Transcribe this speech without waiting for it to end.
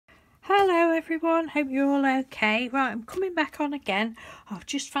everyone, hope you're all okay. Right, I'm coming back on again. I've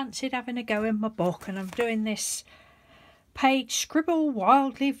just fancied having a go in my book and I'm doing this page Scribble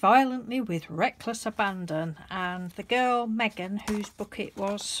Wildly, Violently with Reckless Abandon, and the girl Megan, whose book it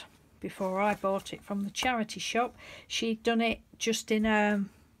was before I bought it from the charity shop, she'd done it just in a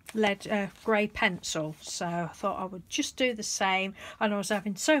grey pencil, so I thought I would just do the same, and I was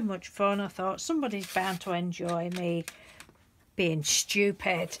having so much fun. I thought somebody's bound to enjoy me being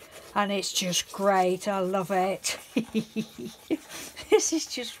stupid, and it's just great. I love it. This is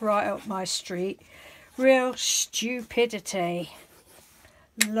just right up my street. Real stupidity.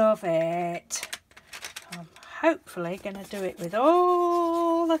 Love it. I'm hopefully going to do it with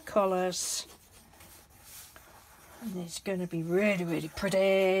all the colours, and it's going to be really, really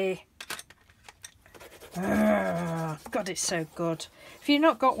pretty. God, it's so good. If you've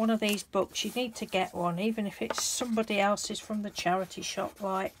not got one of these books, you need to get one, even if it's somebody else's from the charity shop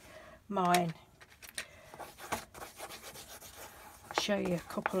like mine. I'll show you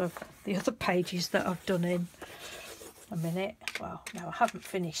a couple of the other pages that I've done in a minute. Well, no, I haven't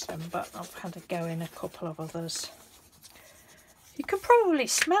finished them, but I've had a go in a couple of others. You can probably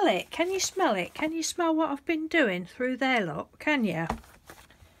smell it. Can you smell it? Can you smell what I've been doing through there, look? Can you?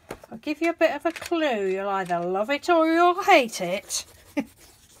 I'll give you a bit of a clue. You'll either love it or you'll hate it.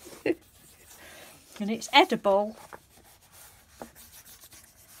 And it's edible.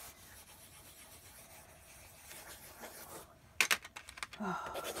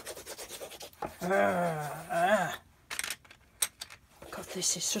 Oh. God,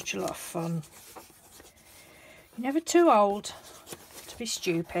 this is such a lot of fun. You're never too old to be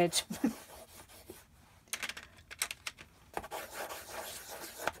stupid.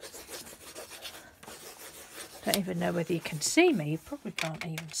 Don't even know whether you can see me. You probably can't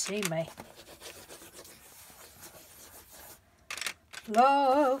even see me.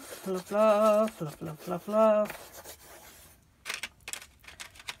 Love, love, love, love, love, love, love.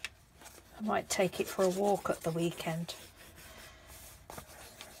 I might take it for a walk at the weekend.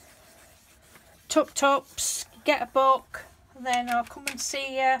 Tups, get a book, and then I'll come and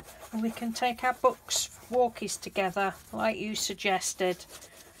see you, and we can take our books walkies together, like you suggested.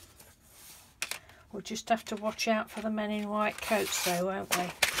 We'll just have to watch out for the men in white coats though, won't we?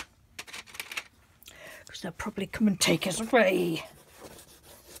 Because they'll probably come and take us away.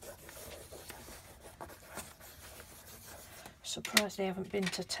 Surprised they haven't been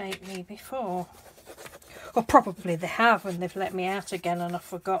to take me before. Or probably they have and they've let me out again and I've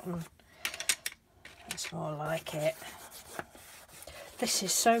forgotten. That's more like it. This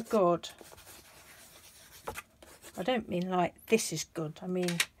is so good. I don't mean like this is good, I mean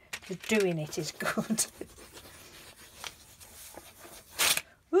the doing it is good.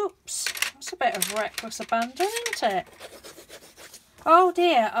 Oops, that's a bit of reckless abandon, isn't it? Oh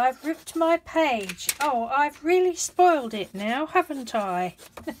dear, I've ripped my page. Oh, I've really spoiled it now, haven't I?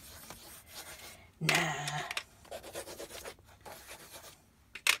 Nah.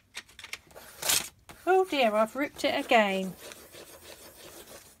 Oh dear, I've ripped it again.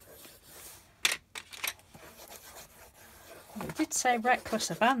 Well, it did say reckless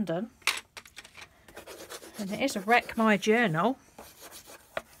abandon. And it is a wreck my journal.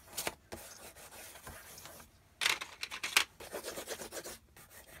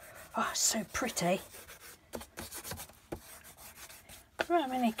 Oh, so pretty. I don't know how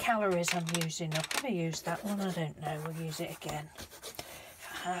many calories I'm using up. Have I used that one? I don't know. We'll use it again. If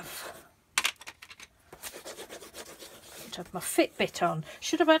I have. Should have my Fitbit on.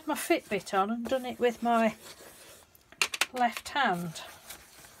 Should have had my Fitbit on and done it with my left hand.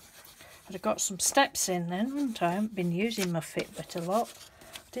 I'd have got some steps in then, wouldn't I? I haven't been using my Fitbit a lot.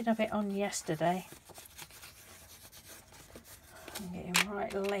 I did have it on yesterday. I'm getting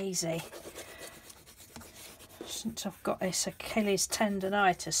right lazy since I've got this Achilles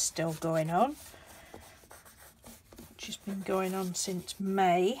tendonitis still going on, which has been going on since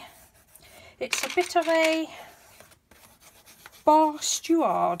May. It's a bit of a bar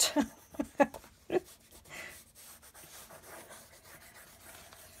steward.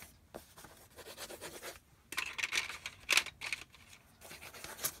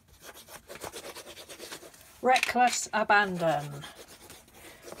 Reckless abandon.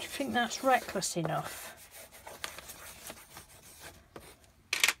 Do you think that's reckless enough?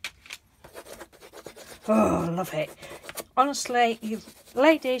 Oh, love it. Honestly,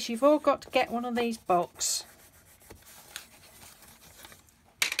 ladies, you've all got to get one of these books.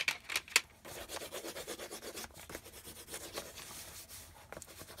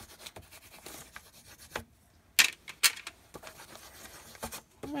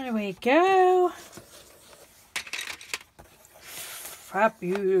 There we go.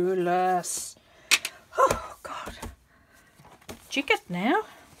 Fabulous. Oh God, jiggered now.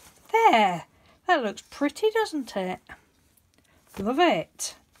 There, that looks pretty, doesn't it? Love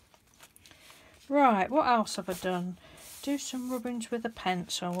it. Right, what else have I done? Do some rubbings with a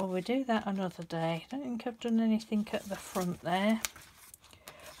pencil. Well, we do that another day. I don't think I've done anything at the front there.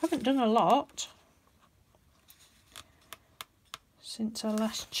 I haven't done a lot since I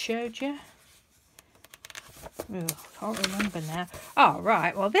last showed you. Oh, I can't remember now. Oh,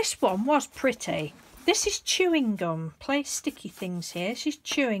 right, well, this one was pretty. This is chewing gum. Play sticky things here. This is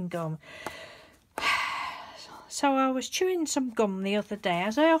chewing gum. So I was chewing some gum the other day,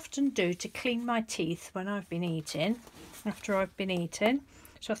 as I often do, to clean my teeth when I've been eating, after I've been eating.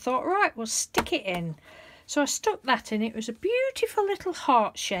 So I thought, right, we'll stick it in. So I stuck that in. It was a beautiful little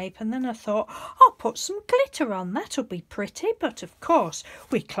heart shape, and then I thought, I'll put some glitter on. That'll be pretty. But of course,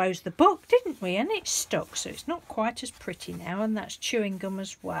 we closed the book, didn't we? And it stuck, so it's not quite as pretty now, and that's chewing gum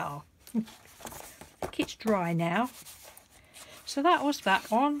as well. I think it's dry now. So that was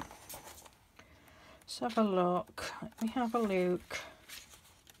that one. Let's have a look. Let me have a look.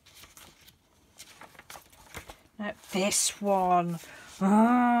 Now this one.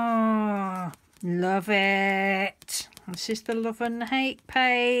 Ah, love it. This is the love and hate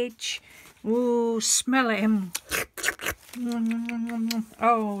page. Ooh, smell it.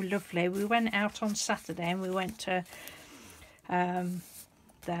 Oh, lovely. We went out on Saturday and we went to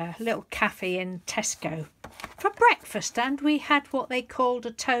the little cafe in Tesco for breakfast, and we had what they called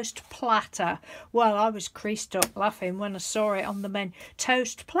a toast platter. Well, I was creased up laughing when I saw it on the menu.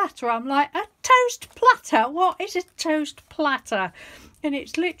 Toast platter. I'm like, a toast platter? What is a toast platter? And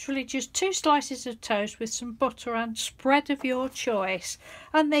it's literally just 2 slices of toast with some butter and spread of your choice,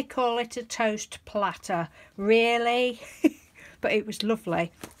 and they call it a toast platter. Really? But it was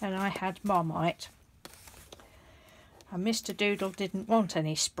lovely, and I had Marmite. And Mr. Doodle didn't want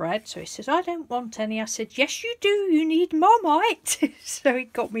any spread, so he says, I don't want any. I said, yes you do, you need Marmite. So he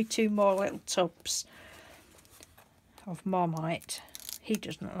got me 2 more little tubs of Marmite. He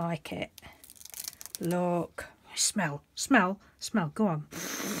doesn't like it. Look, smell, go on.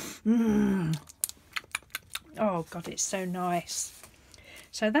 Oh God, it's so nice.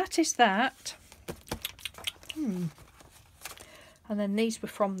 So that is that. And then these were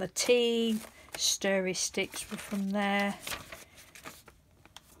from the tea. Stirry sticks were from there,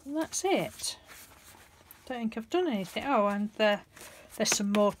 and that's it. Don't think I've done anything. Oh, and there's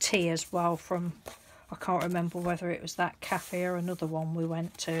some more tea as well from, I can't remember whether it was that cafe or another one we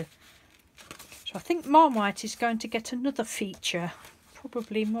went to. So I think Marmite is going to get another feature,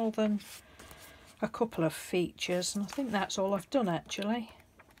 probably more than a couple of features, and I think that's all I've done actually.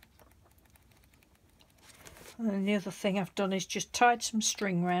 And then the other thing I've done is just tied some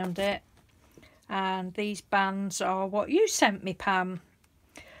string around it. And these bands are what you sent me, Pam.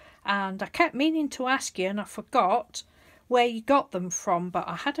 And I kept meaning to ask you, and I forgot where you got them from, but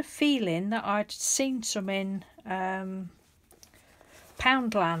I had a feeling that I'd seen some in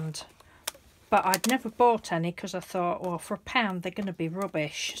Poundland. But I'd never bought any because I thought, well, for £1 they're going to be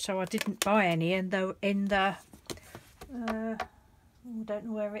rubbish. So I didn't buy any. And though in the, I don't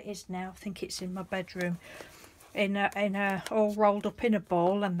know where it is now. I think it's in my bedroom. In a all rolled up in a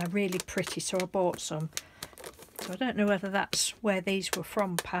ball, and they're really pretty, so I bought some. So I don't know whether that's where these were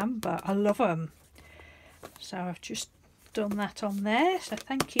from, Pam, but I love them. So I've just done that on there, so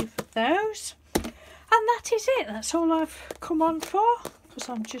thank you for those. And that is it. That's all I've come on for, because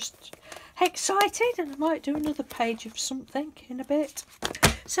I'm just excited, and I might do another page of something in a bit.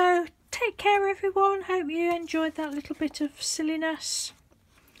 So take care everyone. Hope you enjoyed that little bit of silliness.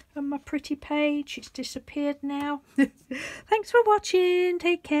 And my pretty page, it's disappeared now. Thanks for watching.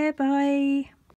 Take care. Bye.